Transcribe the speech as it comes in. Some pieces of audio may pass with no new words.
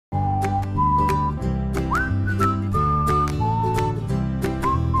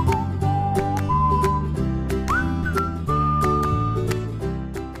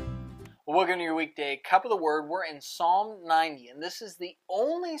weekday Cup of the Word. We're in Psalm 90, and this is the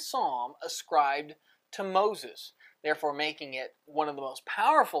only psalm ascribed to Moses, therefore making it one of the most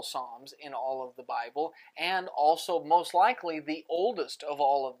powerful psalms in all of the Bible, and also most likely the oldest of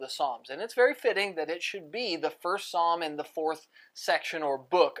all of the psalms. And it's very fitting that it should be the first psalm in the fourth section or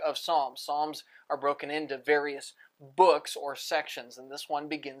book of Psalms. Psalms are broken into various books or sections, and this one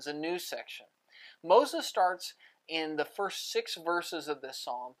begins a new section. Moses starts in the first 6 verses of this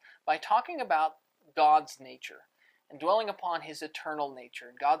psalm by talking about God's nature and dwelling upon His eternal nature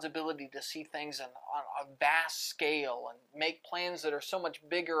and God's ability to see things on a vast scale and make plans that are so much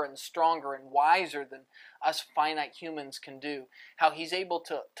bigger and stronger and wiser than us finite humans can do. How He's able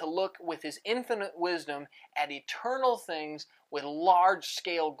to look with His infinite wisdom at eternal things with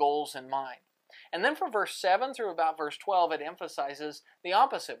large-scale goals in mind. And then from verse 7 through about verse 12, it emphasizes the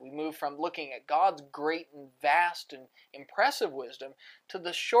opposite. We move from looking at God's great and vast and impressive wisdom to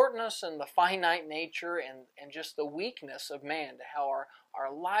the shortness and the finite nature and just the weakness of man, to how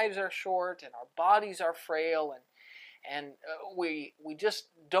our lives are short and our bodies are frail, and we just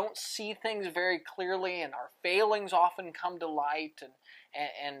don't see things very clearly, and our failings often come to light,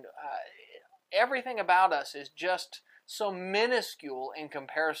 and everything about us is just so minuscule in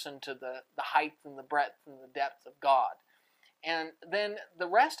comparison to the height and the breadth and the depth of God. And then the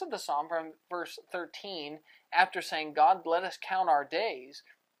rest of the psalm from verse 13, after saying, God, let us count our days,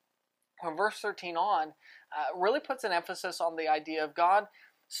 from verse 13 on, really puts an emphasis on the idea of God,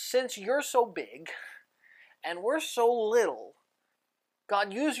 since you're so big and we're so little,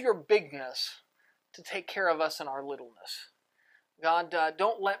 God, use your bigness to take care of us in our littleness. God,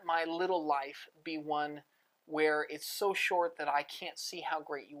 don't let my little life be one where it's so short that I can't see how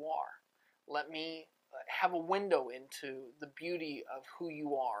great you are. Let me have a window into the beauty of who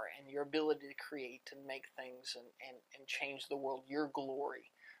you are and your ability to create and make things and change the world, your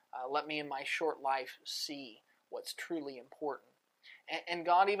glory. Let me in my short life see what's truly important. And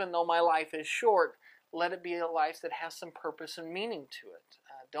God, even though my life is short, let it be a life that has some purpose and meaning to it.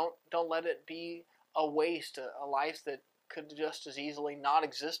 Don't let it be a waste, a life that could just as easily not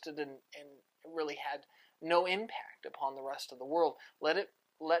existed and really had no impact upon the rest of the world. Let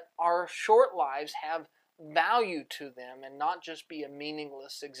our short lives have value to them and not just be a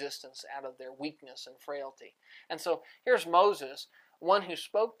meaningless existence out of their weakness and frailty. And so here's Moses, one who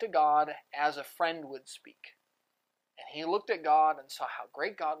spoke to God as a friend would speak. And he looked at God and saw how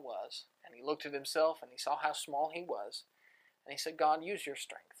great God was, and he looked at himself and he saw how small he was, and he said, God, use your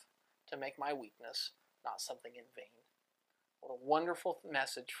strength to make my weakness not something in vain. What a wonderful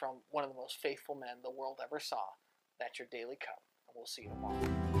message from one of the most faithful men the world ever saw. That's your Daily Cup, and we'll see you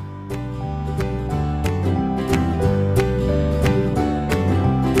tomorrow.